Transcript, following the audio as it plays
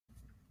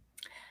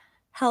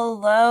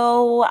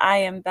Hello, I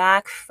am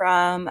back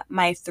from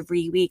my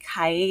 3 week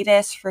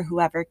hiatus for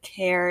whoever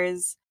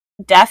cares.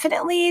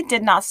 Definitely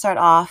did not start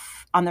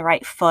off on the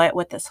right foot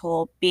with this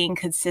whole being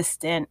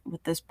consistent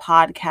with this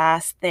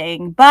podcast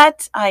thing,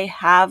 but I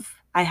have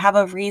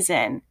a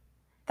reason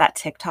that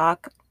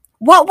TikTok.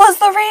 What was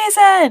the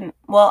reason?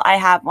 Well, I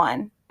have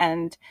one,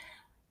 and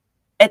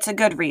it's a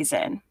good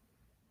reason.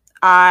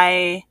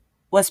 I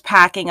was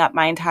packing up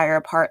my entire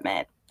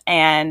apartment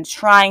and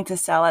trying to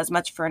sell as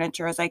much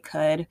furniture as I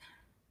could.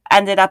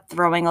 Ended up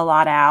throwing a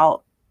lot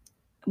out.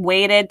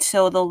 Waited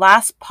till the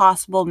last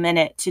possible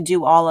minute to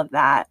do all of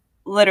that,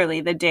 literally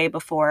the day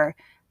before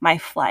my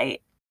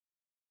flight.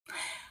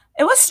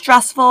 It was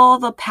stressful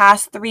the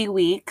past 3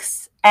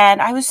 weeks,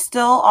 and I was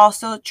still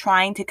also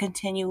trying to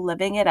continue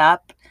living it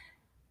up.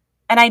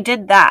 And I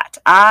did that.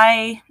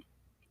 I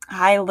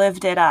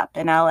lived it up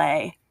in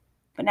LA.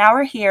 But now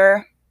we're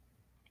here.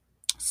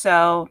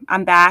 So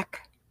I'm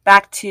back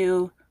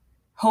to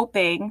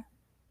hoping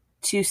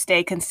to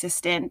stay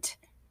consistent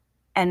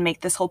and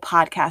make this whole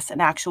podcast an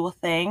actual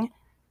thing.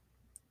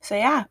 So,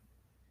 yeah,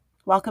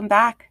 welcome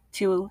back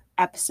to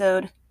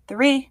episode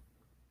 3.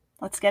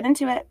 Let's get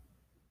into it.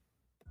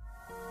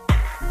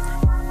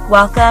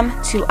 Welcome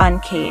to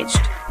Uncaged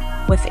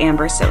with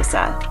Amber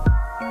Sosa.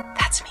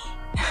 That's me.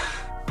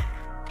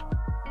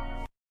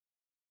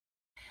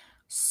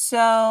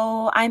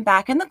 So, I'm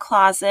back in the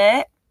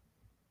closet,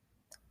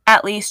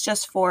 at least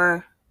just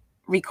for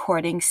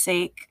recording's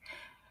sake.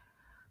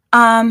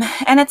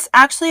 And it's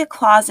actually a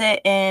closet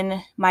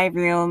in my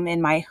room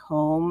in my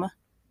home.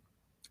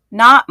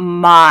 Not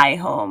my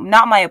home,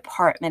 not my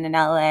apartment in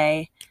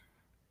LA,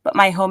 but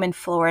my home in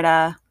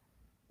Florida,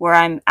 where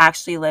I'm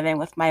actually living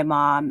with my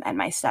mom and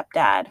my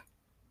stepdad.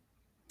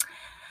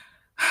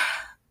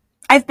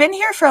 I've been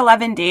here for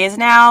 11 days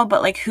now,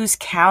 but like, who's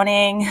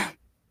counting?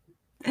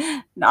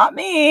 Not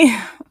me.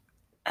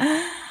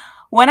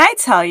 When I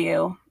tell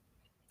you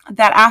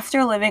that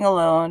after living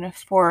alone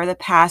for the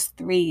past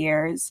 3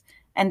 years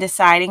and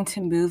deciding to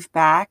move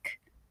back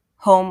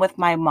home with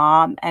my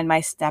mom and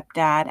my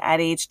stepdad at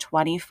age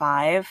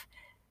 25,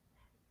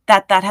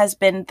 that has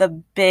been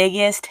the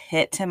biggest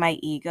hit to my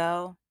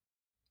ego.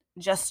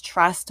 Just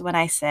trust when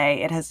I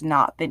say it has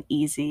not been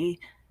easy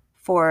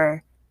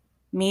for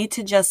me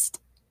to just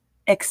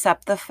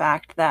accept the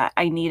fact that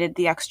I needed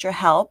the extra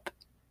help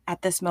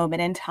at this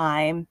moment in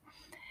time.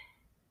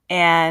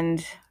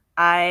 And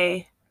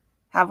I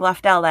have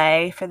left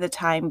LA for the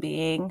time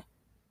being,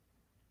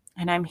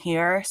 and I'm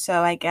here.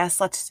 So I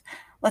guess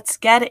let's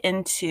get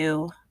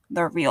into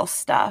the real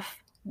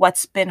stuff.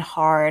 What's been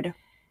hard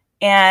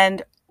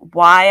and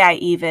why I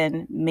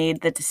even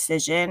made the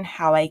decision,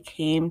 how I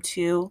came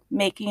to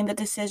making the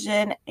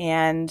decision,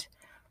 and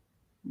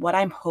what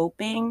I'm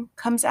hoping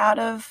comes out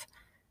of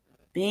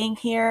being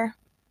here,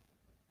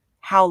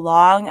 how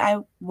long I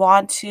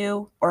want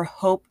to or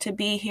hope to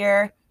be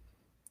here.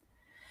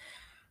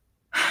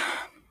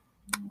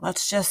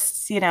 Let's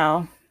just,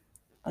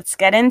 let's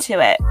get into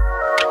it.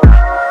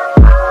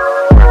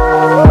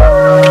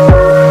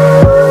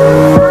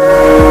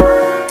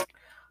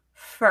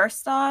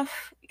 First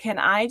off, can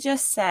I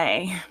just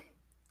say,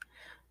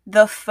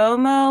 the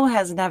FOMO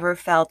has never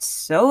felt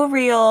so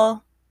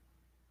real.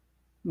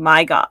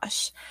 My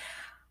gosh.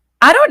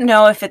 I don't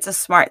know if it's a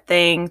smart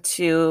thing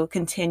to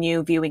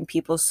continue viewing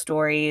people's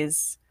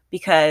stories,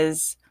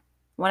 because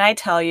when I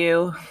tell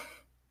you,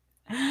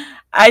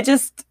 I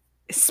just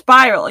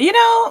spiral.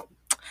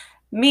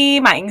 Me,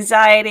 my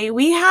anxiety,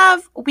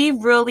 we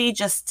really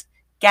just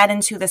get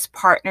into this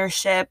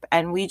partnership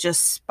and we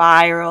just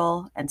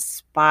spiral and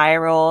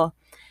spiral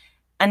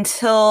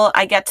until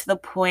I get to the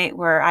point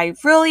where I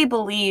really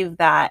believe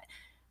that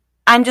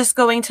I'm just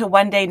going to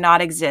one day not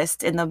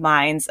exist in the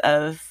minds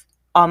of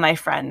all my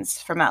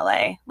friends from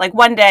LA. Like,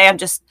 one day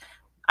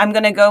I'm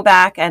going to go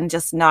back and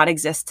just not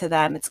exist to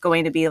them. It's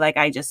going to be like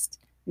I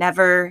just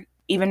never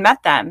even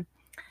met them.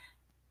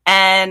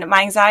 And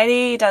my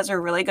anxiety does a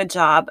really good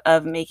job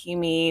of making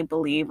me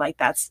believe like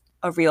that's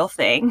a real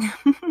thing.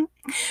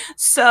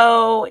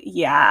 So,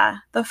 yeah,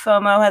 the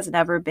FOMO has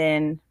never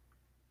been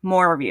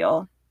more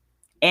real.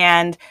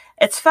 And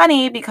it's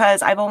funny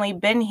because I've only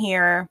been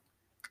here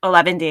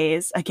 11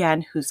 days.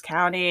 Again, who's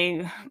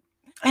counting?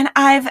 And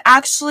I've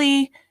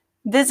actually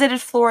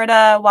visited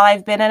Florida while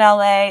I've been in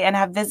LA and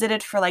have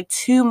visited for like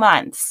 2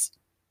 months.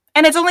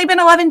 And it's only been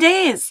 11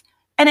 days.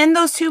 And in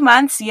those 2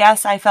 months,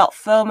 yes, I felt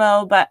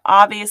FOMO, but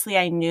obviously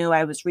I knew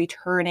I was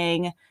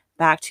returning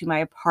back to my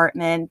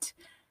apartment.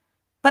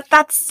 But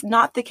that's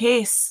not the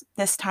case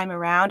this time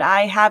around.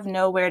 I have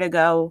nowhere to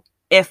go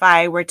if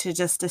I were to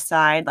just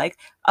decide like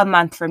a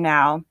month from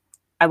now,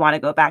 I want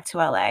to go back to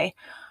LA.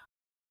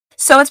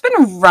 So it's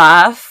been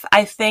rough.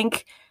 I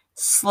think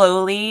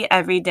slowly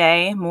every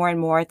day, more and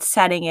more, it's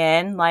setting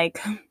in.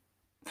 Like,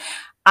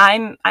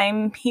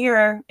 I'm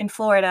here in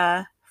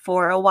Florida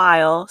for a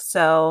while,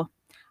 so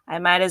I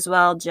might as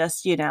well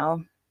just,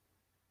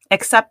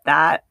 accept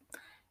that.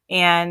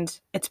 And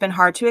it's been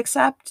hard to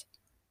accept,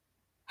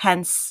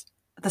 hence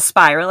the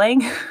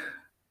spiraling.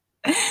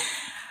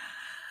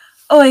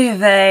 Oy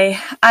vey,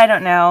 I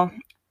don't know.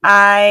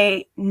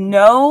 I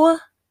know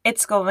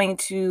it's going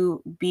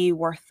to be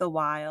worth the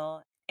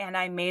while, and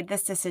I made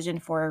this decision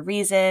for a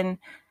reason.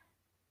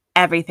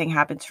 Everything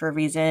happens for a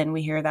reason.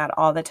 We hear that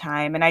all the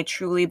time, and I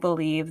truly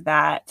believe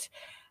that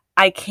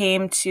I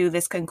came to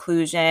this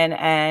conclusion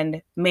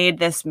and made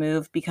this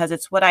move because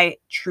it's what I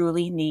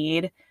truly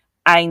need.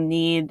 I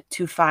need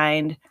to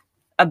find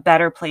a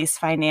better place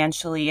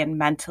financially and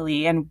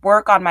mentally and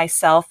work on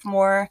myself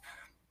more.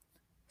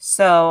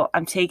 So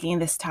I'm taking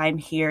this time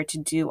here to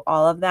do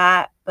all of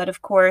that. But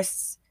of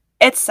course,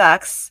 it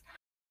sucks.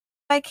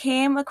 I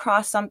came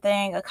across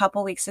something a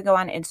couple weeks ago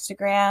on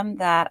Instagram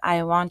that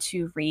I want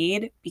to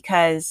read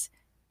because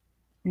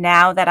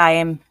now that I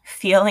am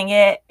feeling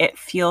it, it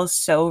feels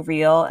so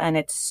real and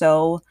it's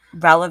so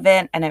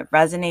relevant and it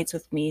resonates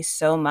with me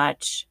so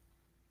much.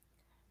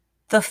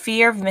 The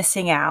fear of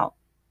missing out,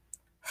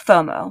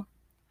 FOMO.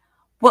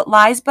 What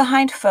lies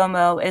behind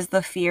FOMO is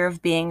the fear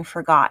of being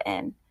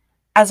forgotten.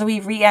 As we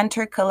re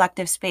enter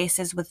collective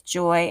spaces with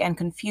joy and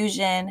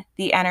confusion,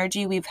 the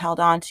energy we've held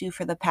onto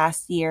for the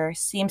past year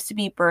seems to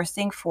be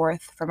bursting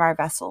forth from our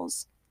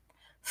vessels.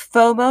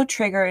 FOMO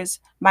triggers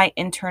my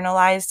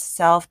internalized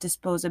self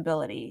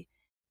disposability,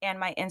 and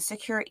my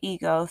insecure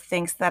ego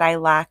thinks that I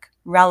lack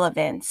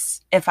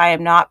relevance if I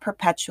am not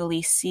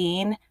perpetually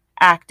seen,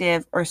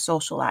 active, or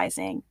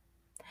socializing.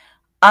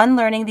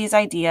 Unlearning these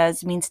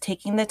ideas means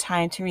taking the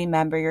time to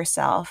remember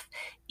yourself,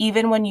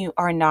 even when you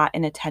are not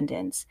in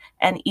attendance,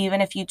 and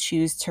even if you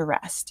choose to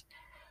rest.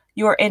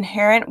 Your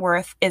inherent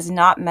worth is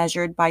not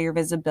measured by your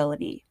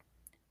visibility.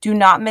 Do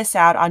not miss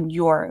out on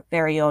your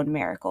very own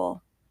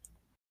miracle.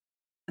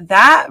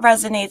 That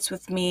resonates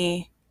with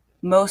me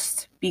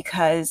most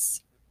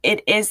because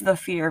it is the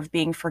fear of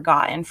being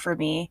forgotten for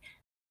me.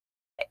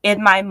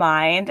 In my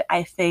mind,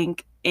 I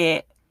think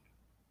it's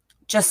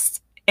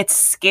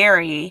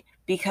scary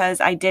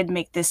because I did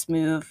make this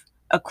move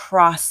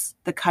across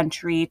the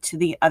country to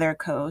the other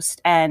coast.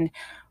 And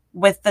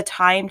with the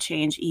time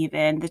change,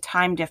 even the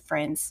time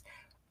difference,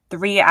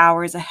 3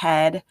 hours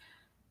ahead,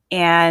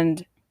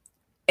 and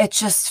it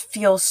just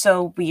feels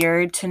so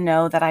weird to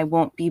know that I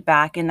won't be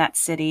back in that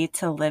city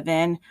to live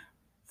in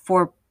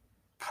for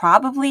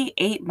probably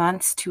 8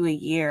 months to a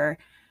year.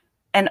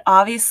 And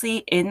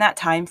obviously in that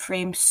time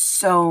frame,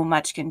 so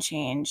much can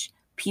change.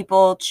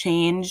 People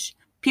change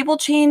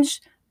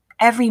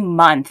every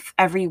month,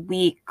 every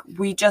week.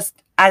 We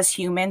just, as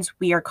humans,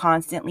 we are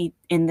constantly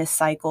in this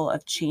cycle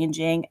of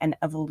changing and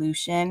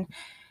evolution.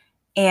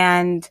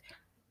 And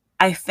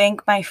I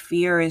think my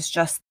fear is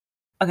just,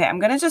 okay, I'm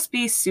gonna just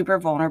be super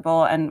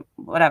vulnerable and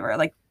whatever,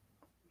 like,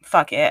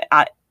 fuck it.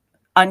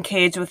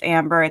 Uncaged with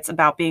Amber, it's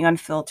about being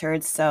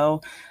unfiltered.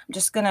 So I'm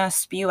just gonna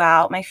spew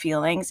out my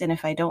feelings, and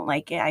if I don't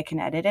like it, I can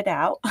edit it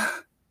out.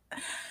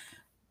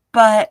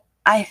 But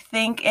I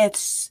think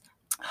it's,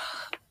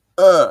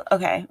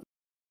 okay.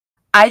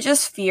 I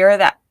just fear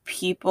that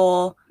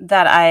people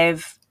that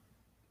I've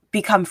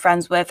become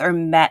friends with or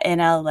met in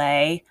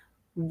LA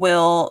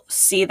will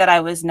see that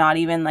I was not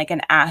even like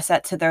an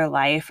asset to their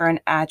life or an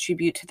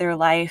attribute to their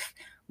life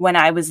when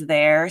I was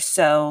there.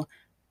 So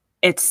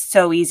it's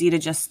so easy to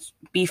just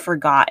be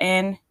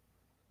forgotten.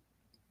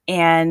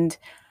 And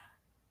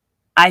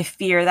I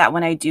fear that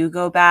when I do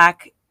go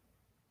back,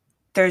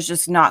 there's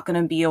just not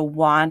going to be a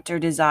want or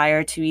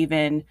desire to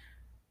even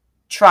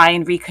try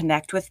and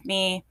reconnect with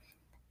me.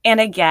 And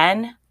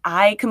again,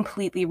 I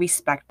completely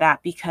respect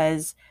that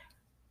because,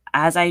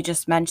 as I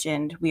just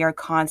mentioned, we are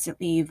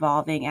constantly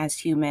evolving as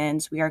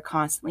humans, we are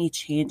constantly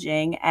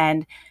changing.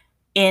 And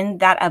in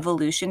that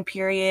evolution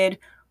period,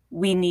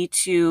 we need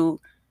to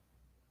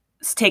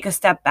take a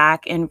step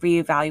back and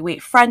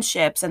reevaluate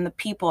friendships and the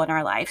people in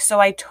our life.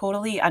 So I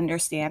totally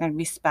understand and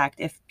respect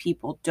if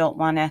people don't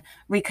want to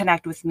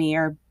reconnect with me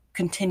or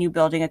continue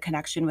building a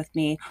connection with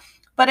me.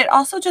 But it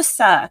also just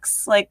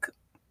sucks. Like,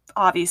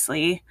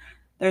 obviously,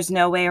 there's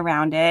no way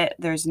around it.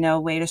 There's no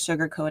way to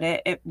sugarcoat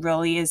it. It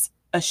really is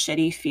a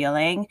shitty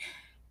feeling.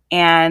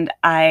 And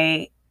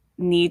I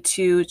need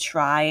to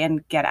try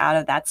and get out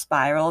of that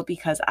spiral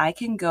because I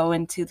can go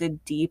into the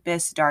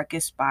deepest,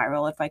 darkest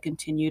spiral if I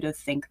continue to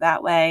think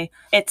that way.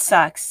 It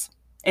sucks.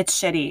 It's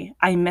shitty.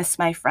 I miss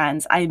my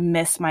friends. I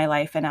miss my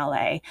life in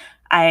LA.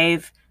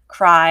 I've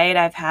cried.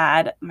 I've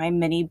had my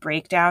mini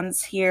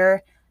breakdowns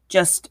here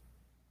just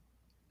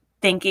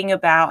thinking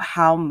about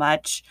how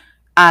much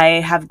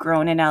I have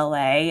grown in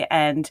LA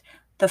and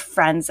the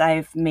friends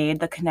I've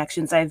made, the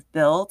connections I've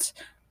built,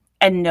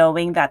 and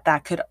knowing that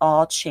that could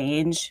all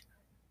change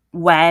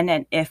when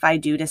and if I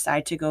do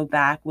decide to go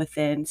back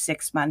within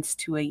 6 months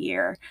to a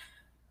year.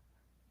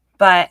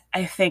 But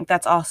I think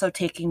that's also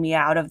taking me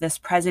out of this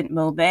present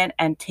moment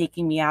and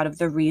taking me out of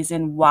the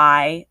reason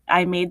why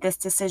I made this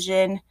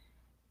decision.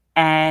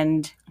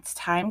 And it's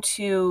time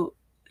to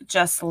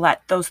just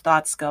let those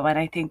thoughts go. And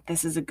I think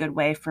this is a good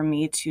way for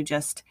me to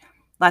just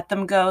let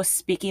them go,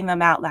 speaking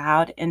them out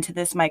loud into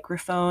this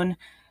microphone.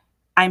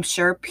 I'm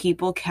sure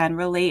people can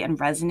relate and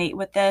resonate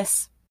with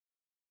this.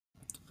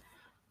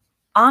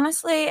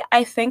 Honestly,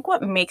 I think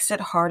what makes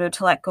it harder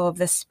to let go of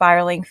this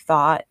spiraling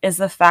thought is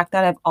the fact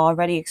that I've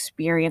already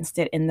experienced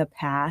it in the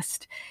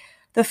past.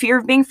 The fear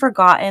of being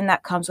forgotten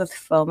that comes with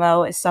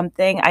FOMO is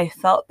something I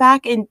felt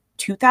back in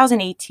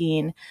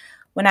 2018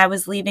 when I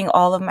was leaving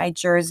all of my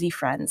Jersey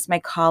friends, my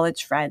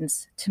college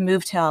friends, to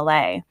move to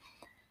LA.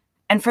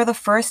 And for the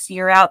first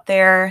year out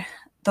there,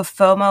 the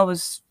FOMO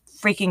was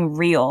freaking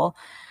real.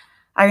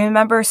 I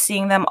remember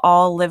seeing them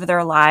all live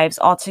their lives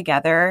all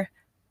together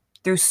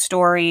through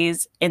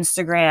stories,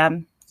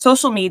 Instagram,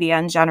 social media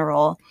in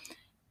general.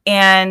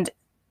 And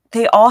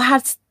they all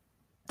had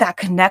that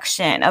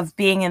connection of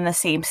being in the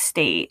same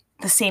state,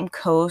 the same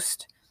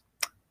coast,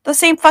 the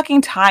same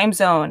fucking time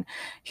zone.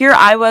 Here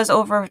I was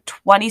over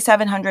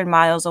 2,700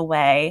 miles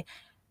away,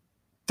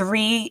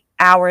 3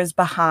 hours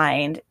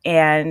behind,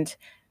 and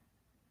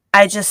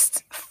I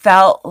just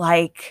felt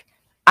like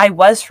I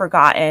was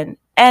forgotten.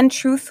 And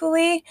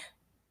truthfully,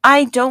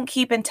 I don't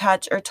keep in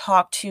touch or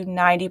talk to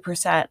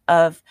 90%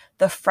 of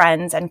the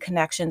friends and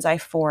connections I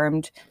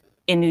formed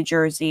in New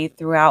Jersey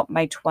throughout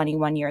my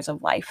 21 years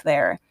of life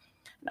there.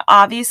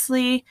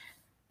 Obviously,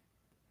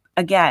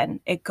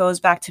 again, it goes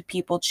back to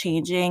people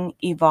changing,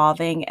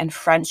 evolving, and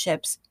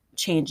friendships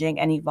changing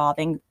and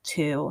evolving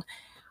too.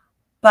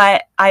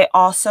 But I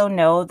also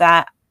know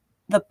that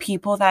the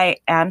people that I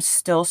am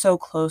still so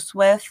close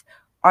with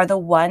are the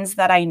ones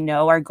that I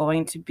know are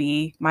going to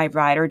be my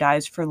ride or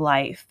dies for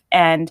life.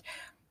 And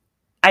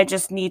I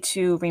just need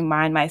to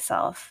remind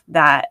myself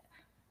that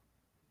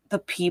the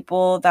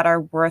people that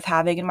are worth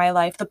having in my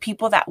life, the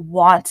people that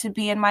want to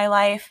be in my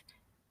life,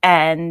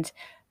 and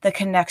the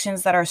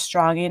connections that are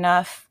strong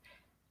enough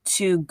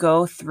to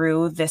go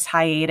through this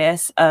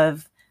hiatus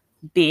of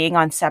being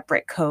on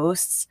separate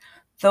coasts,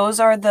 those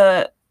are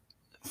the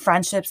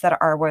friendships that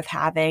are worth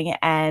having.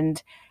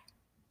 And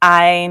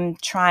I'm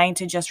trying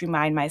to just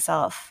remind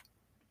myself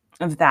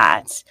of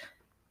that.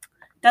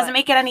 Doesn't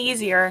make it any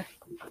easier,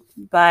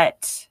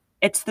 but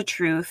it's the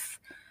truth.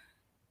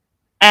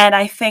 And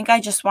I think I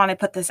just want to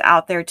put this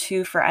out there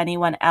too for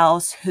anyone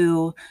else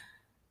who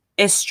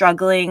is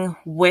struggling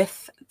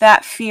with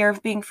that fear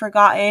of being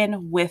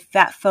forgotten, with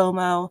that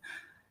FOMO,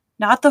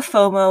 not the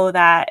FOMO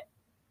that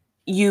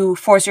you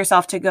force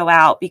yourself to go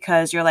out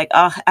because you're like,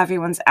 oh,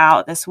 everyone's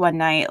out this one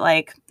night.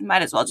 Like,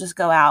 might as well just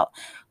go out.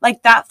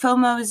 Like, that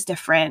FOMO is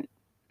different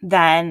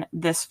than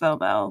this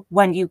FOMO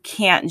when you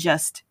can't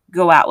just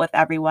go out with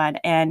everyone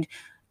and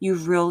you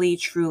really,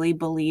 truly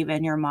believe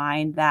in your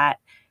mind that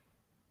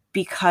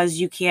because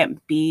you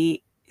can't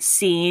be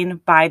seen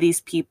by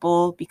these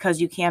people, because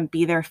you can't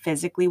be there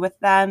physically with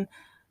them,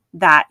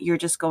 that you're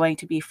just going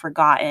to be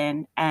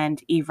forgotten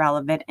and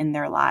irrelevant in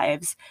their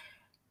lives.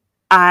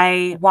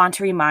 I want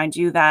to remind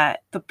you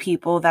that the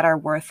people that are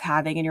worth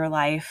having in your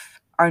life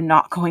are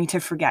not going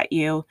to forget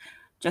you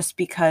just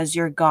because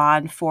you're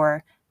gone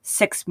for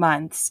 6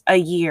 months, a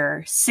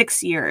year,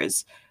 6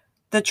 years.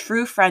 The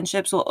true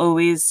friendships will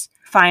always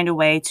find a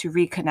way to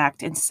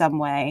reconnect in some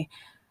way.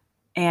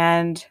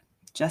 And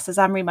just as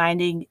I'm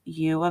reminding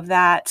you of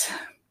that,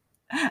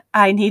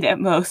 I need it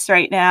most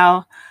right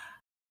now.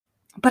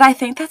 But I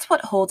think that's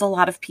what holds a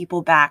lot of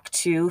people back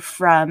too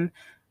from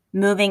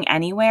moving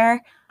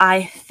anywhere.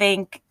 I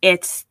think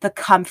it's the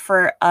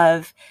comfort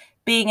of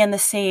being in the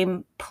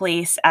same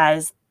place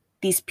as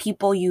these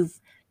people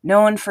you've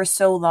known for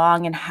so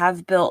long and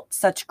have built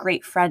such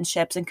great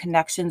friendships and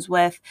connections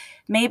with.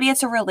 Maybe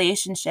it's a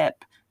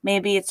relationship,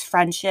 maybe it's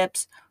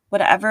friendships,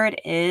 whatever it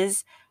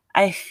is.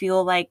 I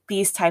feel like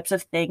these types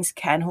of things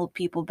can hold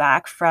people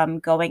back from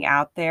going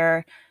out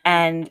there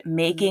and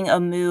making a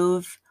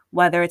move,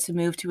 whether it's a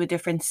move to a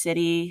different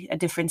city, a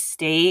different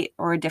state,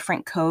 or a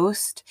different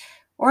coast,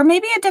 or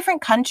maybe a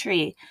different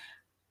country.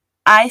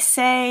 I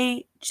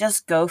say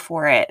just go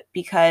for it,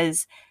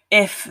 because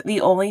if the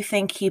only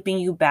thing keeping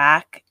you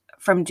back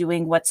from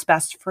doing what's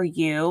best for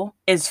you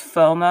is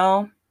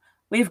FOMO,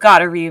 we've got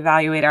to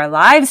reevaluate our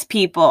lives,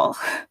 people.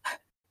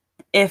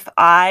 If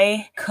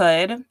I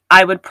could,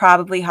 I would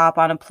probably hop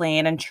on a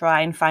plane and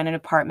try and find an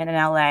apartment in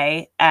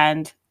LA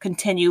and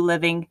continue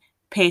living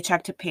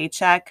paycheck to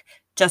paycheck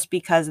just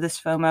because this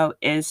FOMO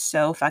is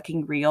so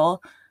fucking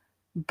real.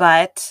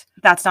 But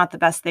that's not the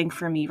best thing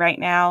for me right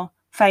now,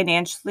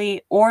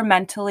 financially or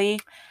mentally.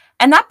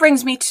 And that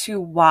brings me to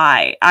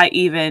why I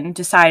even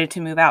decided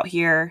to move out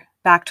here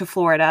back to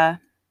Florida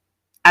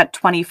at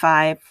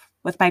 25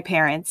 with my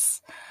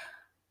parents.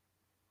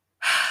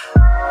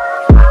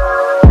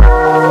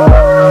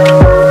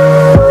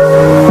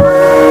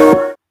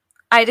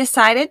 I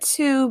decided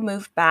to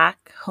move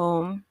back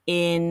home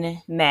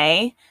in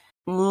May,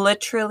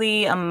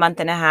 literally a month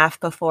and a half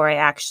before I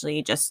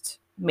actually just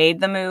made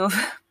the move.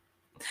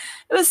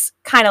 It was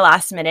kind of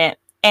last minute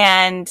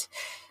and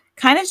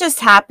kind of just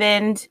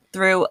happened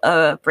through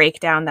a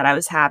breakdown that I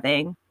was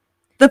having.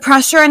 The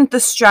pressure and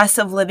the stress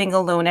of living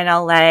alone in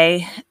LA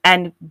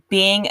and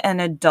being an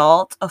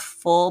adult, a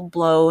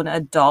full-blown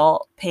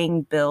adult,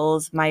 paying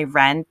bills, my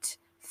rent,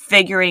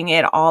 figuring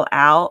it all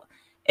out,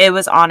 it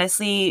was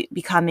honestly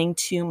becoming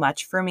too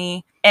much for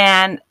me.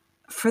 And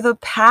for the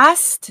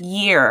past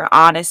year,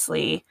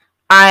 honestly,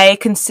 I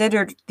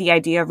considered the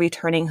idea of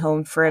returning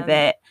home for a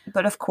bit,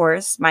 but of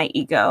course, my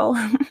ego,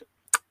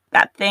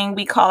 that thing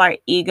we call our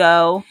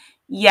ego,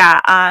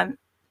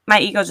 my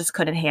ego just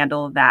couldn't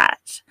handle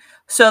that.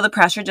 So the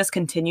pressure just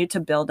continued to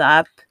build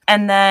up.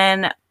 And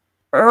then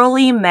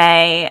early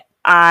May,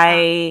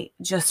 I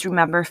just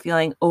remember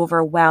feeling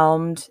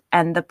overwhelmed,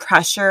 and the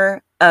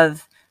pressure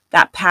of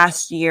that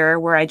past year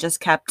where I just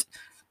kept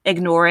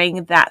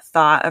ignoring that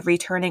thought of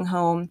returning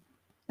home,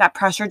 that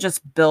pressure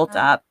just built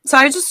up. So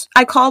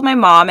I called my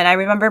mom, and I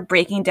remember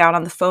breaking down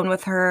on the phone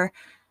with her.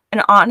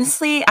 And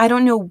honestly, I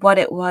don't know what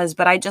it was,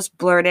 but I just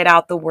blurted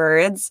out the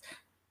words,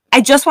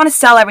 I just want to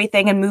sell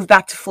everything and move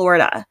back to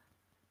Florida.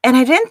 And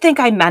I didn't think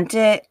I meant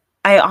it.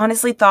 I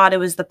honestly thought it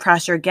was the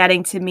pressure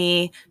getting to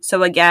me.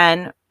 So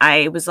again,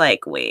 I was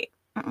like, wait,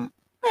 no,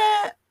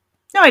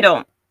 I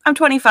don't. I'm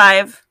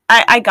 25.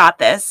 I got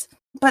this.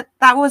 But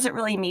that wasn't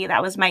really me.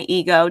 That was my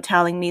ego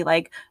telling me,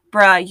 like,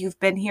 bruh, you've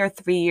been here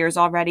 3 years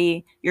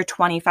already. You're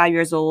 25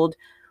 years old.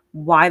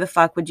 Why the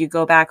fuck would you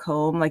go back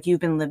home? Like, you've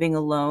been living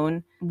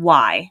alone.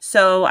 Why?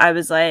 So I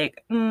was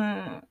like,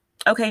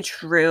 okay,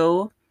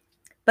 true.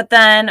 But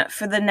then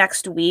for the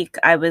next week,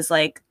 I was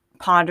like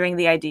pondering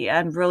the idea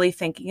and really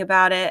thinking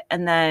about it.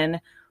 And then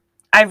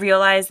I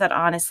realized that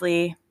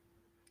honestly,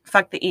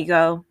 fuck the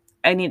ego.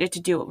 I needed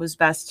to do what was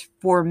best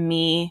for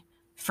me,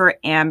 for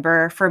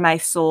Amber, for my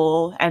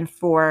soul, and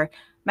for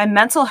my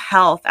mental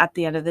health at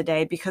the end of the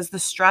day, because the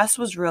stress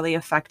was really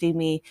affecting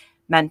me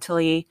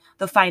mentally,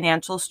 the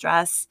financial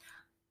stress.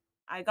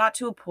 I got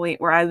to a point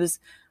where I was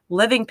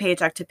living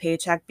paycheck to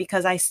paycheck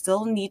because I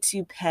still need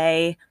to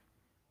pay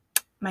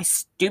my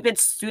stupid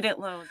student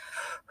loan.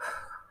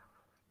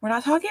 We're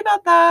not talking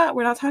about that.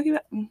 We're not talking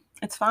about...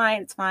 It's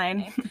fine. It's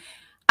fine.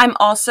 I'm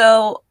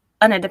also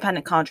an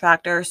independent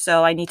contractor,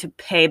 so I need to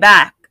pay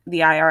back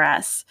the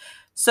IRS.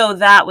 So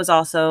that was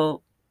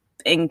also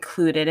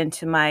included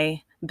into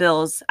my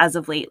bills as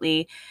of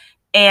lately.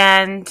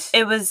 And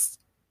it was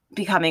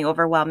becoming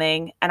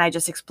overwhelming, and I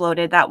just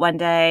exploded that one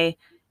day.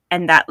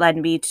 And that led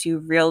me to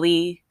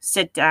really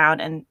sit down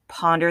and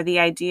ponder the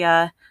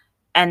idea.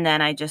 And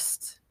then I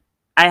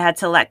had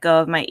to let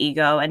go of my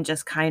ego and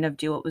just kind of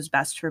do what was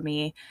best for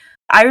me.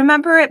 I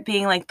remember it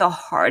being like the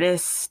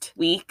hardest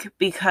week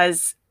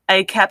because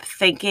I kept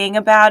thinking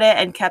about it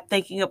and kept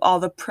thinking of all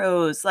the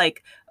pros.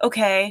 Like,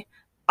 okay,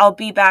 I'll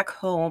be back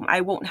home.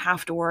 I won't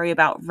have to worry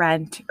about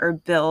rent or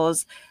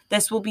bills.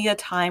 This will be a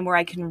time where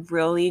I can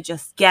really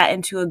just get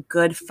into a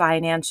good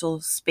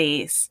financial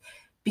space.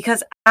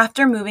 Because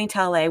after moving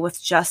to LA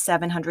with just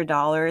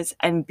 $700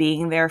 and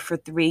being there for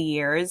 3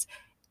 years,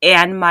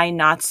 and my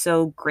not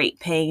so great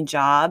paying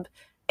job,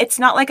 it's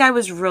not like I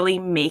was really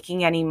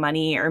making any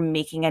money or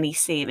making any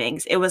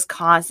savings. It was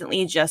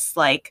constantly just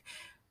like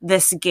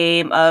this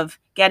game of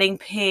getting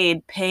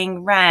paid,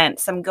 paying rent,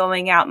 some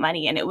going out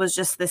money. And it was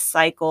just this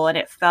cycle. And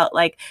it felt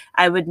like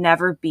I would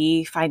never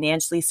be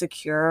financially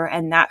secure.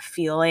 And that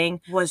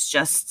feeling was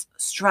just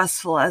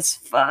stressful as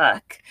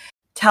fuck.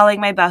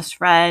 Telling my best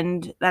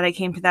friend that I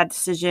came to that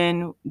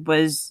decision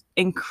was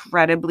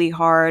incredibly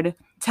hard.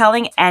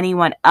 Telling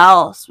anyone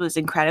else was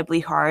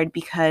incredibly hard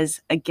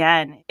because,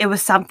 again, it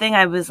was something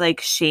I was like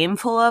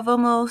shameful of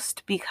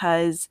almost,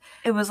 because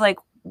it was like,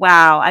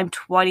 wow, I'm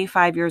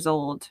 25 years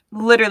old,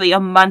 literally a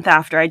month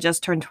after I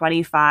just turned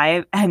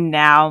 25, and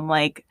now I'm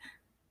like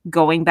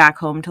going back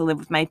home to live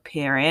with my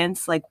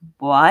parents. Like,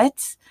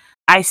 what?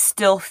 I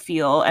still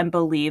feel and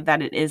believe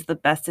that it is the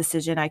best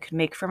decision I could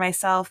make for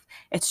myself.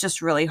 It's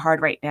just really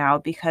hard right now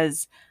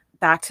because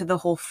back to the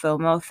whole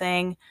FOMO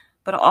thing,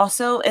 but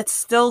also it's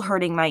still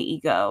hurting my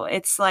ego.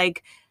 It's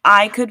like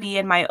I could be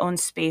in my own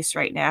space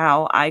right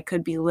now. I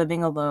could be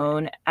living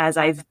alone as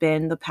I've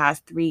been the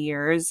past 3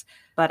 years,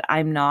 but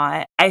I'm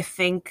not. I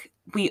think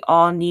we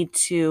all need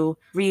to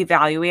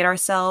reevaluate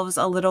ourselves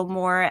a little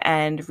more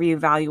and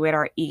reevaluate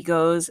our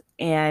egos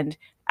and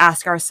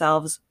ask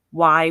ourselves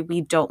why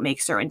we don't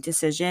make certain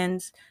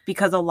decisions,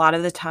 because a lot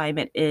of the time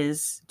it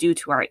is due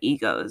to our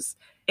egos.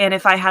 And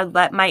if I had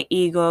let my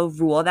ego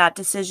rule that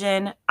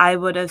decision, I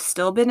would have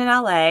still been in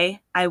LA.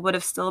 I would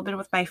have still been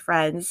with my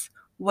friends,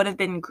 would have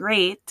been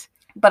great,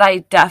 but I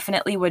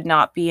definitely would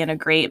not be in a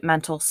great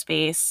mental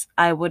space.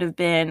 I would have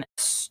been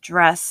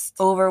stressed,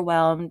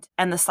 overwhelmed,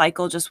 and the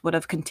cycle just would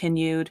have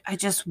continued. I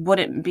just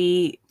wouldn't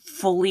be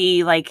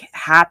fully like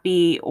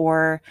happy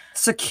or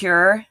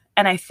secure.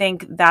 And I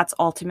think that's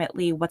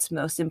ultimately what's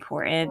most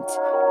important.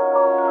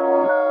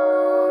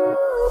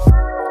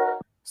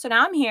 So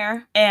now I'm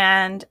here,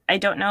 and I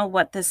don't know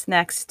what this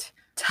next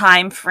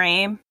time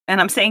frame,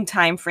 and I'm saying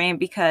time frame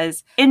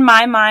because in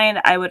my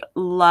mind, I would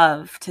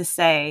love to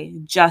say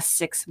just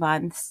 6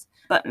 months,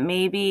 but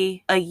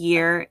maybe a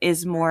year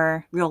is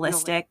more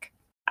realistic.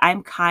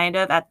 I'm kind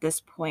of at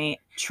this point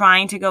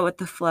trying to go with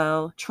the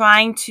flow,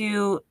 trying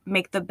to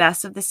make the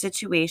best of the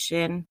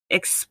situation,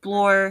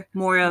 explore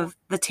more of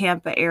the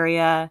Tampa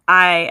area.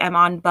 I am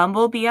on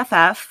Bumble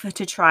BFF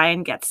to try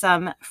and get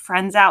some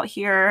friends out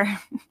here.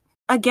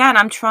 Again,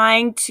 I'm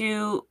trying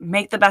to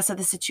make the best of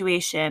the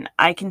situation.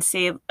 I can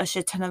save a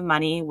shit ton of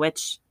money,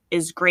 which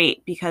is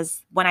great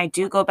because when I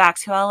do go back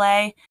to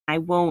LA, I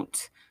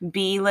won't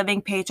be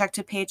living paycheck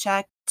to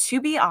paycheck. To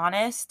be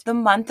honest, the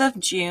month of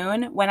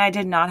June, when I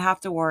did not have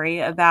to worry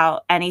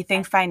about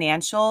anything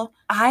financial,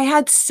 I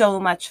had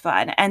so much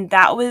fun. And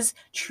that was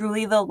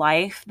truly the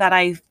life that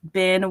I've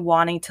been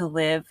wanting to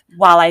live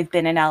while I've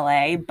been in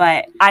LA.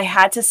 But I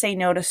had to say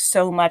no to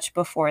so much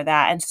before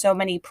that and so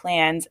many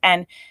plans.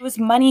 And it was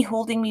money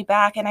holding me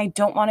back. And I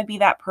don't want to be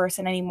that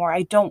person anymore.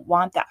 I don't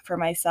want that for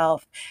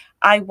myself.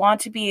 I want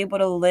to be able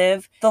to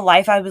live the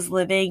life I was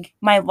living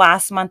my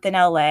last month in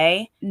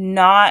LA,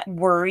 not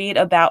worried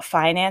about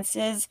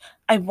finances.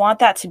 I want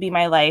that to be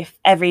my life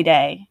every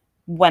day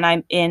when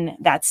I'm in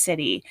that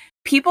city.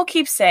 People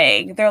keep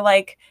saying, they're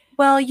like,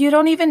 well, you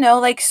don't even know,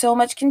 like, so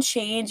much can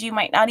change. You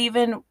might not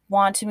even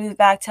want to move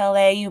back to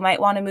LA. You might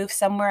want to move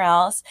somewhere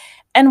else.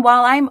 And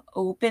while I'm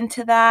open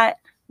to that,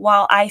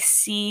 while I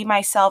see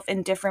myself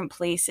in different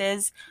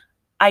places,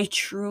 I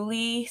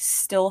truly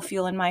still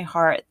feel in my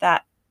heart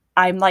that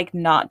I'm like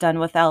not done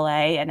with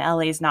LA and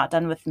LA is not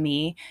done with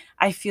me.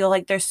 I feel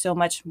like there's so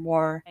much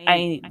more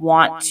I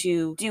want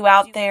to do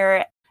out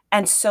there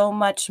and so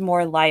much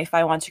more life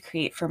I want to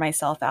create for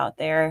myself out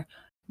there.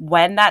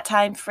 When that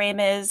time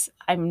frame is,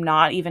 I'm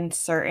not even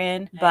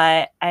certain,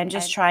 but I'm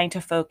just trying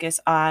to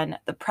focus on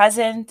the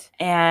present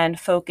and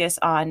focus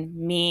on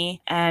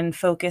me and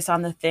focus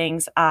on the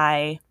things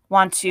I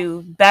want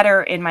to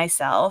better in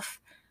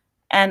myself.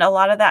 And a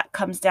lot of that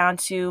comes down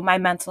to my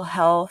mental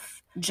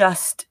health,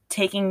 just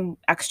taking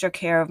extra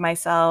care of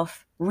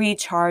myself,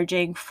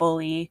 recharging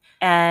fully,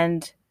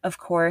 and of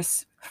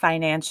course,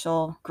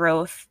 financial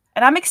growth.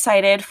 And I'm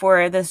excited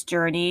for this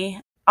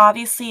journey.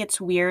 Obviously,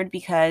 it's weird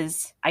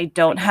because I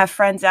don't have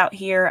friends out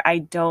here. I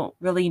don't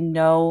really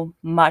know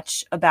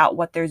much about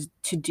what there's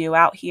to do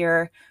out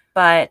here.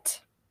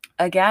 But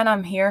again,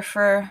 I'm here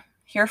for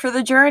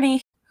the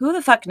journey. Who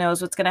the fuck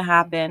knows what's going to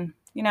happen?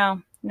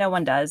 No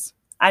one does.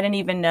 I didn't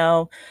even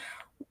know.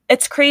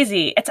 It's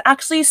crazy. It's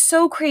actually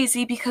so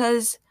crazy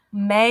because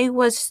May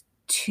was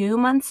 2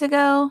 months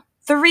ago.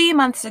 3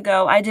 months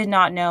ago, I did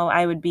not know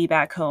I would be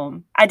back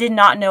home. I did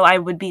not know I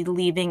would be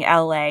leaving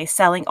LA,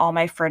 selling all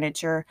my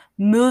furniture,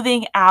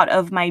 moving out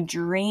of my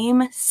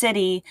dream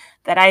city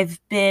that I've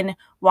been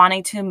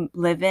wanting to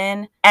live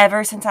in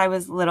ever since I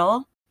was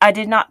little. I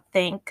did not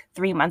think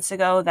 3 months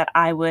ago that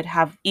I would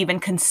have even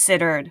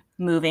considered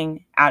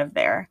moving out of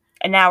there.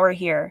 And now we're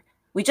here.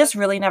 We just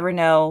really never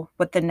know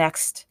what the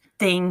next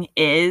thing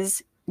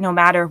is, no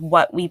matter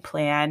what we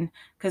plan.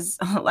 Because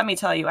let me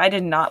tell you, I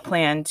did not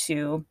plan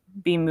to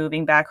be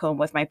moving back home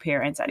with my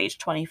parents at age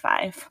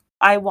 25.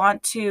 I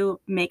want to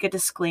make a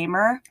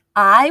disclaimer.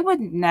 I would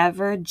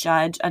never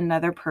judge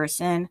another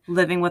person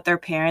living with their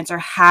parents or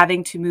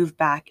having to move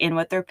back in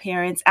with their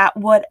parents at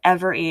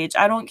whatever age.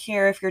 I don't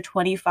care if you're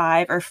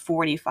 25 or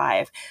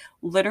 45.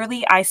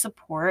 Literally, I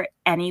support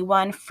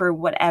anyone for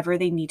whatever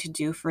they need to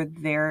do for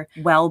their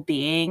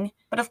well-being.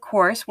 But of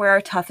course, we're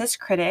our toughest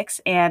critics.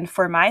 And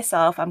for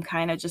myself, I'm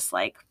kind of just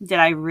like, did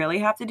I really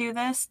have to do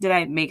this? Did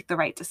I make the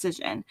right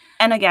decision?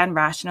 And again,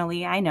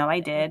 rationally, I know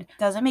I did.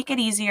 Doesn't make it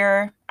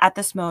easier at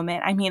this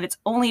moment. I mean, it's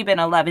only been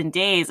 11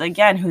 days.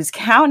 Again, who's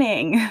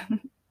counting?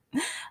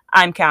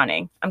 I'm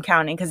counting. I'm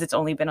counting because it's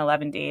only been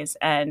 11 days.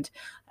 And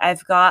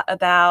I've got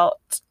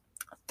about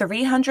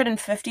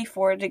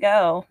 354 to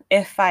go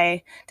if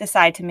I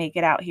decide to make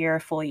it out here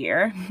a full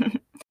year.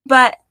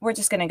 But we're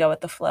just going to go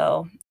with the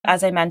flow.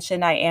 As I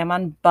mentioned, I am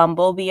on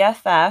Bumble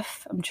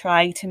BFF. I'm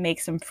trying to make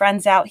some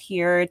friends out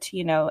here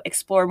to,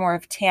 explore more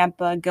of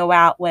Tampa, go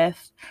out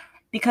with,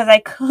 because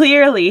I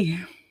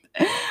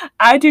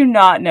do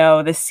not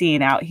know the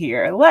scene out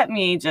here.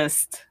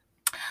 Let's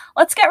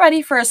get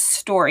ready for a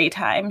story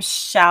time,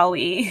 shall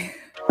we?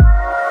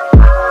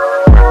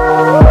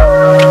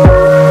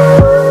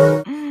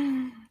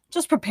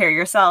 Just prepare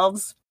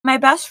yourselves. My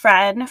best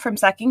friend from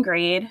second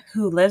grade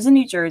who lives in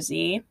New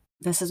Jersey,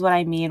 this is what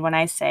I mean when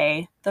I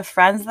say the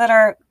friends that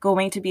are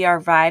going to be our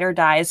ride or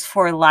dies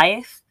for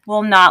life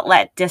will not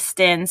let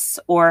distance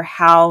or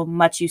how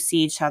much you see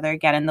each other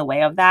get in the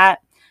way of that,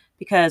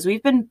 because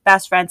we've been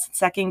best friends since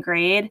second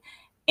grade.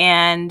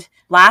 And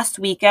last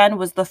weekend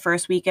was the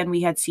first weekend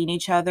we had seen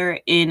each other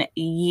in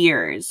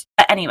years.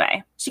 But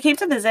anyway, she came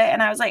to visit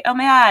and I was like, oh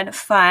my God,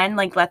 fun.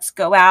 Like, let's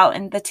go out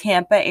in the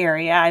Tampa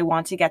area. I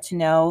want to get to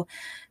know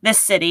this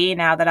city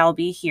now that I'll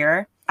be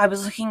here. I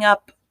was looking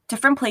up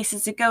different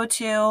places to go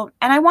to,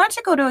 and I wanted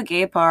to go to a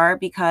gay bar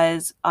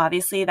because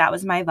obviously that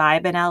was my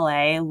vibe in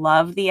LA.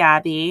 Love the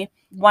Abbey.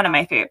 One of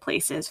my favorite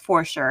places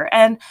for sure.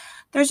 And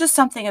there's just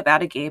something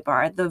about a gay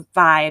bar. The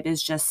vibe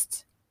is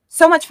just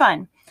so much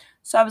fun.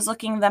 So I was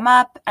looking them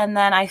up and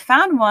then I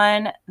found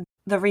one.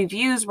 The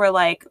reviews were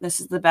like, this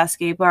is the best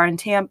gay bar in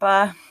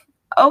Tampa.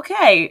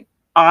 Okay,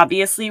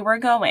 obviously we're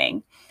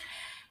going.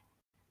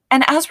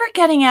 And as we're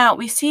getting out,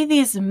 we see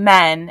these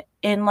men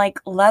in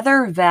like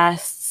leather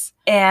vests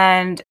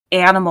and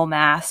animal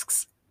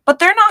masks, but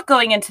they're not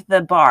going into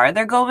the bar.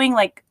 They're going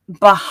like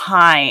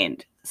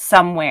behind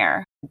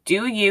somewhere.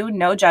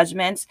 No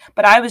judgments,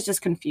 but I was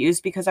just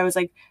confused because I was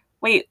like,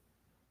 wait,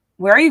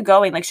 where are you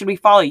going? Like, should we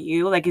follow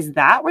you? Like, is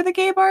that where the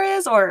gay bar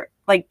is? Or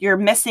like you're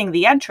missing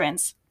the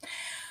entrance?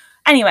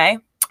 Anyway,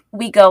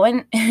 we go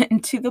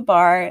into the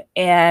bar,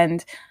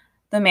 and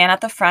the man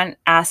at the front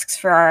asks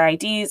for our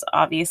IDs,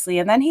 obviously.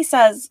 And then he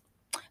says,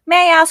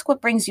 "May I ask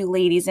what brings you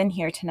ladies in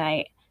here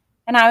tonight?"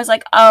 And I was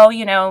like, "Oh,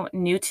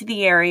 new to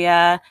the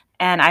area,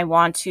 and I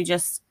want to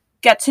just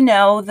get to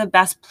know the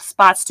best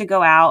spots to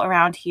go out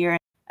around here."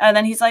 And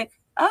then he's like,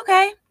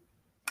 "Okay."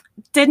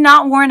 Did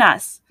not warn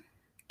us.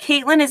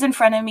 Caitlin is in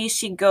front of me.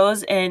 She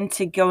goes in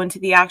to go into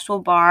the actual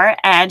bar,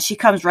 and she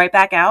comes right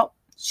back out.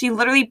 She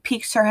literally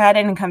peeks her head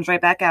in and comes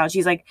right back out.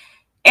 She's like,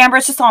 "Amber,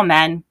 it's just all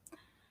men."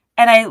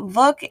 And I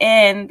look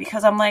in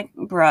because I'm like,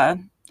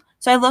 bruh.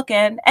 So I look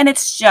in, and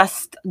it's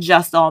just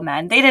all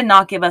men. They did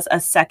not give us a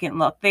second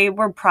look. They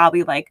were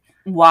probably like,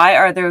 "Why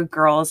are there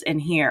girls in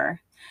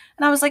here?"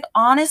 And I was like,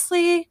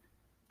 honestly,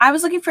 I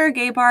was looking for a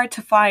gay bar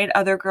to find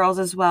other girls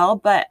as well,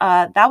 but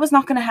that was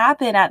not going to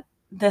happen at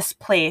this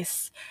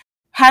place.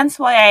 Hence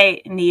why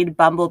I need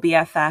Bumble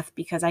BFF,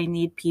 because I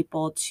need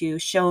people to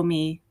show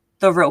me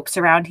the ropes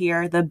around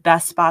here, the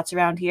best spots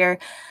around here.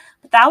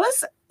 But that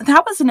was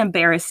an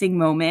embarrassing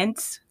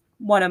moment.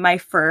 One of my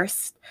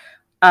first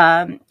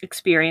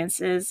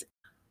experiences.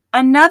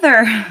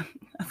 Another,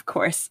 of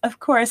course,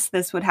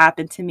 this would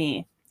happen to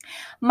me.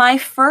 My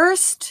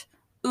first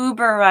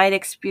Uber ride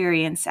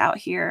experience out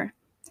here.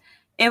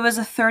 It was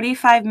a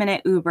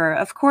 35-minute Uber.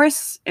 Of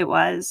course it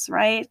was,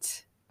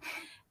 right?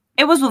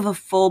 It was with a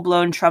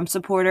full-blown Trump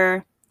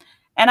supporter,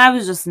 and I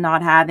was just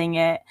not having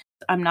it.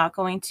 I'm not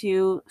going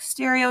to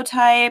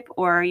stereotype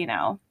or,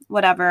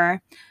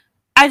 whatever.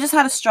 I just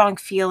had a strong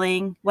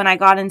feeling when I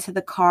got into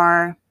the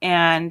car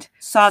and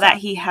saw that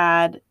he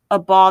had a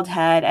bald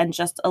head and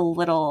just a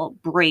little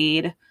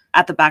braid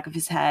at the back of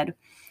his head.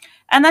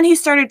 And then he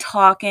started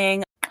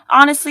talking.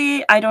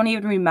 Honestly, I don't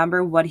even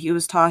remember what he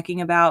was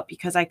talking about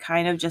because I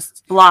kind of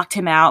just blocked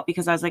him out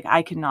because I was like,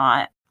 I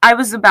cannot. I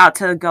was about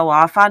to go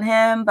off on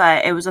him,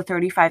 but it was a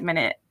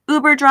 35-minute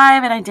Uber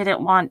drive and I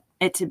didn't want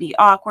it to be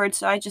awkward,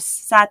 so I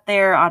just sat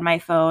there on my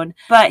phone.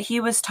 But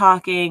he was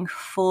talking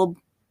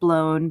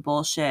full-blown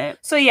bullshit.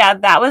 So yeah,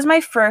 that was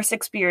my first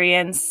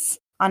experience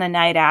on a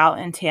night out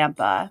in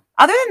Tampa.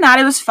 Other than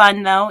that, it was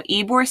fun though.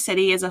 Ybor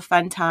City is a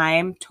fun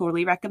time.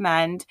 Totally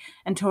recommend,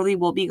 and totally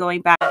will be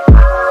going back.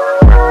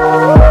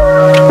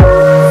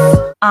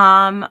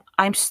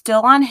 I'm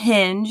still on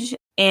Hinge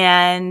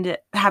and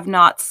have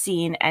not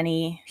seen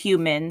any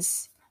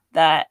humans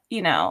that,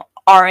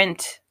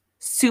 aren't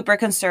super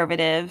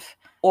conservative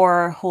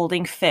or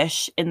holding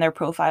fish in their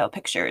profile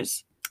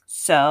pictures.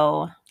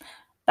 So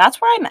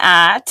that's where I'm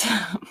at.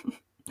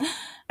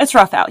 It's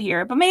rough out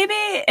here, but maybe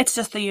it's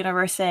just the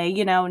universe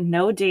saying,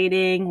 no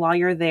dating while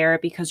you're there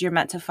because you're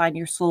meant to find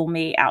your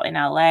soulmate out in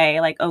LA.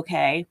 Like,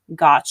 okay,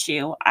 got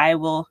you. I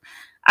will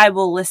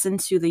listen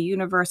to the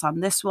universe on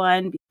this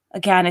one.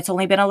 Again, it's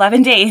only been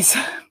 11 days.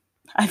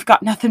 I've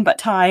got nothing but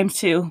time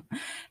to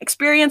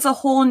experience a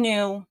whole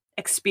new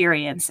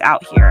experience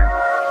out here.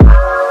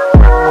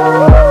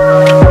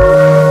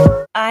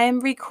 I'm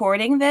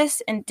recording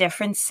this in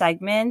different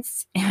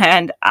segments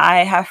and I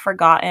have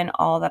forgotten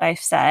all that I've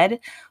said.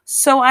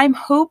 So I'm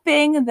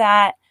hoping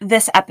that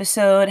this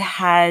episode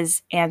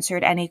has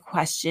answered any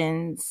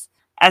questions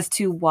as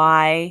to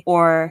why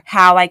or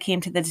how I came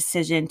to the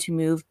decision to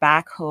move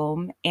back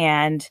home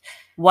and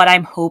what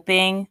I'm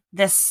hoping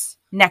this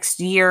next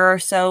year or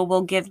so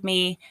will give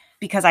me,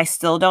 because I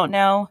still don't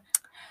know.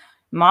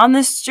 I'm on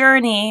this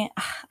journey.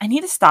 I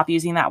need to stop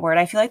using that word.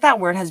 I feel like that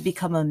word has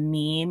become a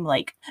meme.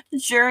 Like,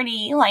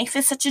 journey. Life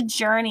is such a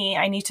journey.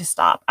 I need to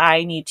stop.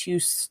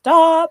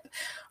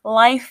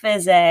 Life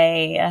is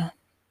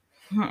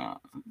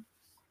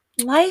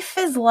Life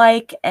is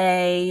like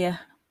a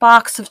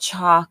box of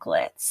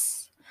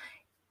chocolates.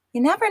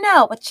 You never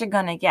know what you're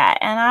gonna get.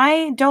 And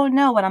I don't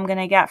know what I'm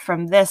gonna get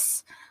from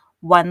this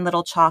one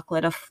little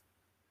chocolate of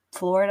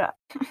Florida.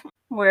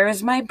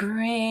 Where's my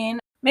brain?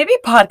 Maybe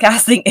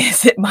podcasting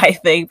isn't my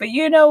thing, but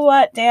you know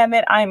what? Damn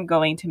it, I'm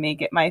going to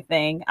make it my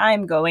thing.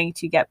 I'm going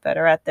to get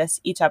better at this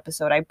each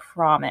episode, I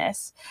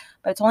promise.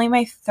 But it's only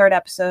my third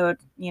episode.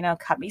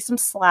 Cut me some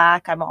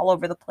slack. I'm all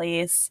over the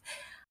place.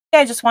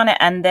 I just want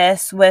to end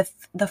this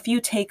with the few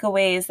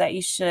takeaways that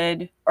you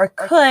should or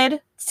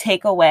could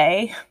take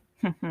away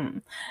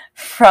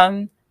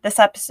from this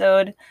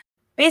episode.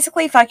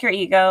 Basically, fuck your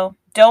ego.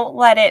 Don't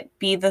let it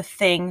be the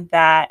thing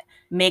that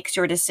makes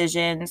your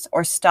decisions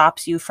or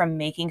stops you from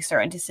making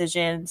certain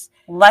decisions.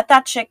 Let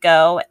that shit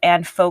go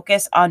and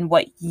focus on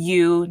what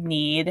you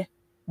need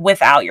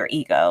without your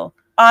ego.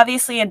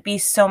 Obviously, it'd be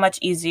so much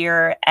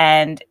easier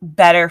and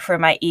better for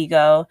my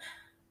ego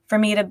for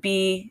me to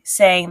be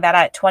saying that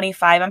at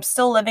 25, I'm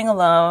still living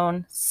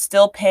alone,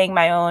 still paying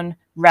my own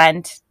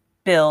rent,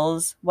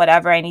 bills,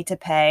 whatever I need to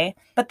pay.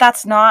 But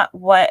that's not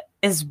what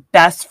is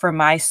best for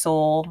my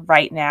soul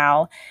right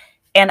now.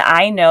 And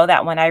I know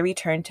that when I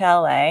return to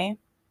LA,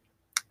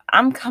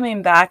 I'm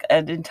coming back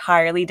an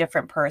entirely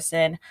different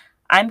person.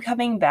 I'm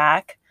coming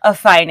back a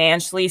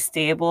financially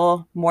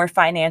stable, more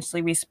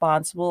financially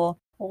responsible,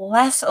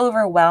 less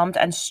overwhelmed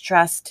and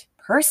stressed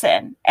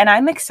person. And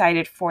I'm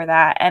excited for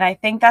that. And I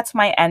think that's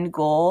my end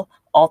goal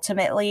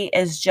ultimately,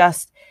 is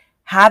just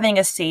having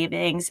a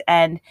savings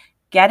and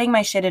getting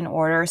my shit in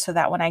order so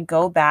that when I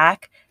go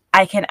back,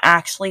 I can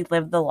actually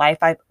live the life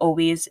I've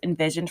always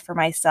envisioned for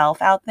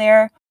myself out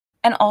there.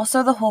 And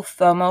also the whole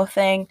FOMO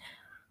thing,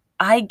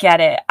 I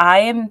get it. I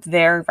am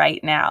there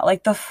right now.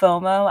 Like, the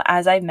FOMO,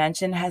 as I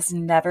mentioned, has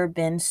never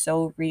been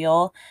so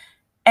real.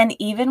 And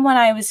even when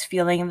I was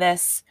feeling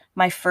this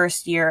my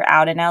first year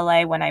out in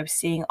LA, when I was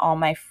seeing all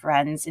my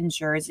friends in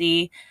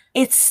Jersey,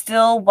 it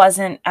still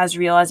wasn't as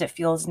real as it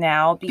feels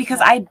now, because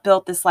I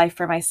built this life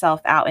for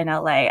myself out in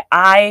LA.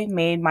 I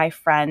made my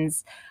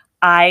friends,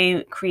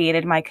 I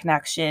created my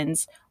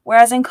connections.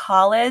 Whereas in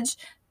college,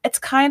 it's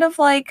kind of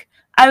like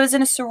I was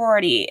in a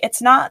sorority.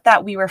 It's not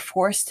that we were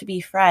forced to be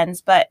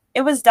friends, but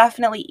it was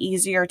definitely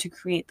easier to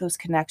create those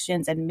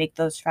connections and make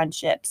those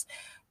friendships.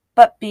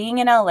 But being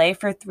in LA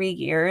for 3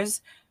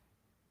 years,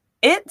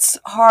 it's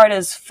hard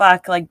as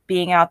fuck, like,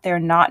 being out there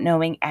not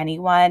knowing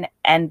anyone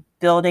and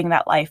building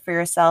that life for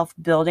yourself,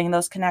 building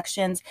those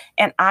connections.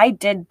 And I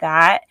did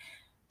that.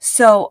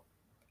 So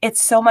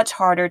it's so much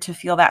harder to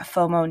feel that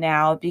FOMO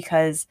now,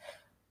 because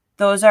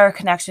those are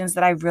connections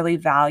that I really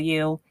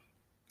value.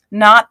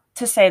 Not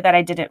to say that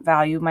I didn't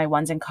value my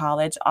ones in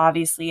college.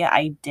 Obviously,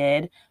 I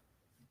did.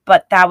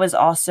 But that was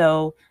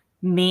also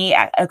me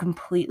at a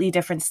completely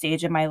different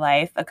stage in my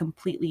life, a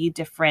completely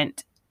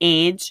different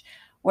age.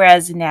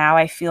 Whereas now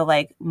I feel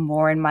like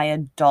more in my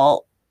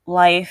adult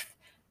life,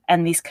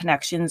 and these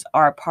connections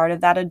are part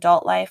of that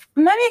adult life.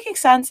 Am I making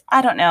sense?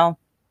 I don't know.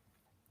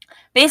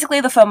 Basically,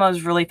 the FOMO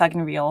is really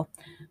fucking real.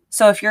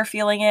 So if you're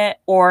feeling it,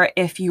 or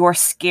if you're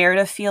scared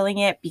of feeling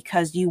it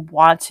because you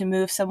want to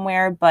move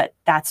somewhere, but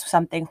that's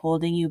something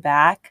holding you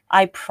back,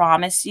 I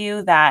promise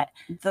you that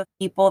the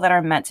people that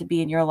are meant to be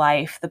in your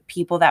life, the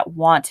people that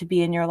want to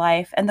be in your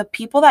life, and the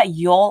people that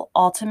you'll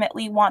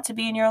ultimately want to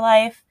be in your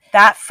life,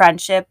 that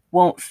friendship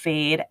won't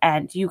fade,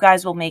 and you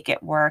guys will make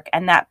it work.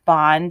 And that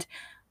bond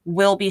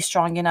will be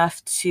strong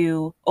enough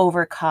to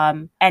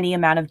overcome any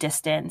amount of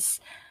distance.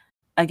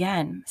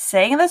 Again,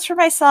 saying this for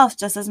myself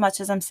just as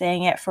much as I'm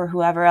saying it for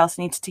whoever else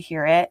needs to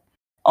hear it.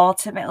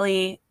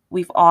 Ultimately,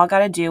 we've all got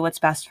to do what's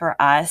best for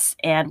us,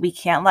 and we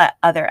can't let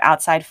other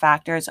outside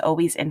factors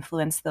always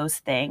influence those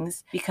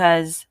things,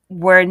 because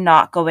we're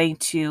not going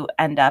to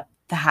end up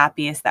the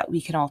happiest that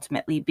we can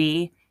ultimately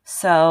be.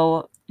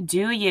 So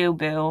do you,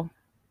 boo.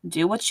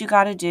 Do what you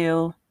got to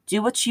do.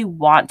 Do what you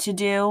want to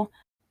do.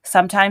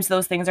 Sometimes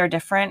those things are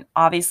different.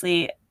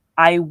 Obviously,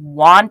 I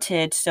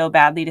wanted so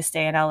badly to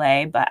stay in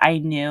LA, but I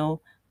knew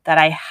that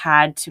I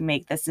had to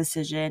make this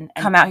decision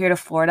and come out here to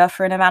Florida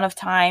for an amount of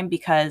time,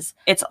 because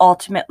it's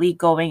ultimately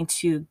going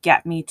to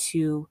get me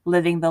to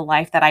living the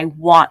life that I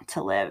want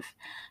to live.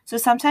 So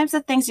sometimes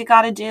the things you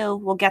got to do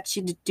will get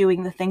you to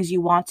doing the things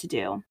you want to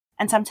do.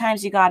 And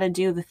sometimes you got to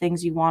do the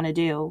things you want to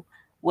do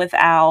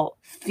without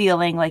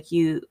feeling like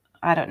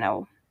I don't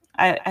know.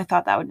 I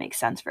thought that would make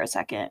sense for a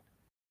second.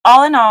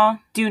 All in all,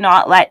 do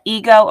not let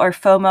ego or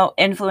FOMO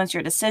influence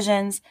your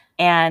decisions,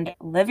 and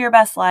live your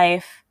best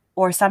life.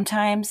 Or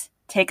sometimes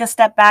take a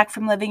step back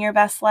from living your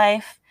best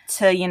life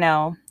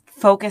to,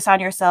 focus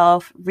on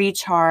yourself,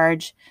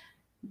 recharge,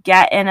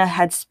 get in a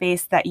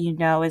headspace that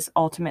is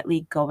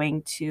ultimately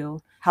going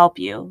to help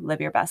you live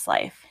your best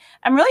life.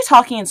 I'm really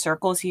talking in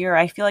circles here.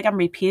 I feel like I'm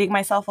repeating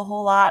myself a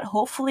whole lot.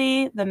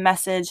 Hopefully the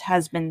message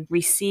has been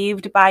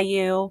received by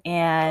you,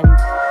 and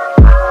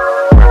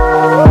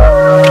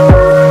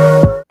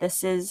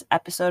this is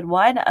episode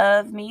 1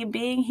 of me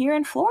being here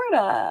in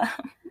Florida.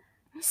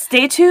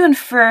 Stay tuned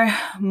for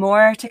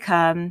more to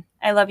come.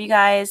 I love you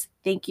guys.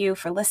 Thank you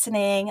for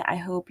listening. I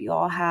hope you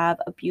all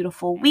have a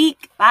beautiful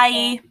week.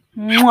 Bye.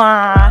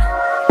 Mwah.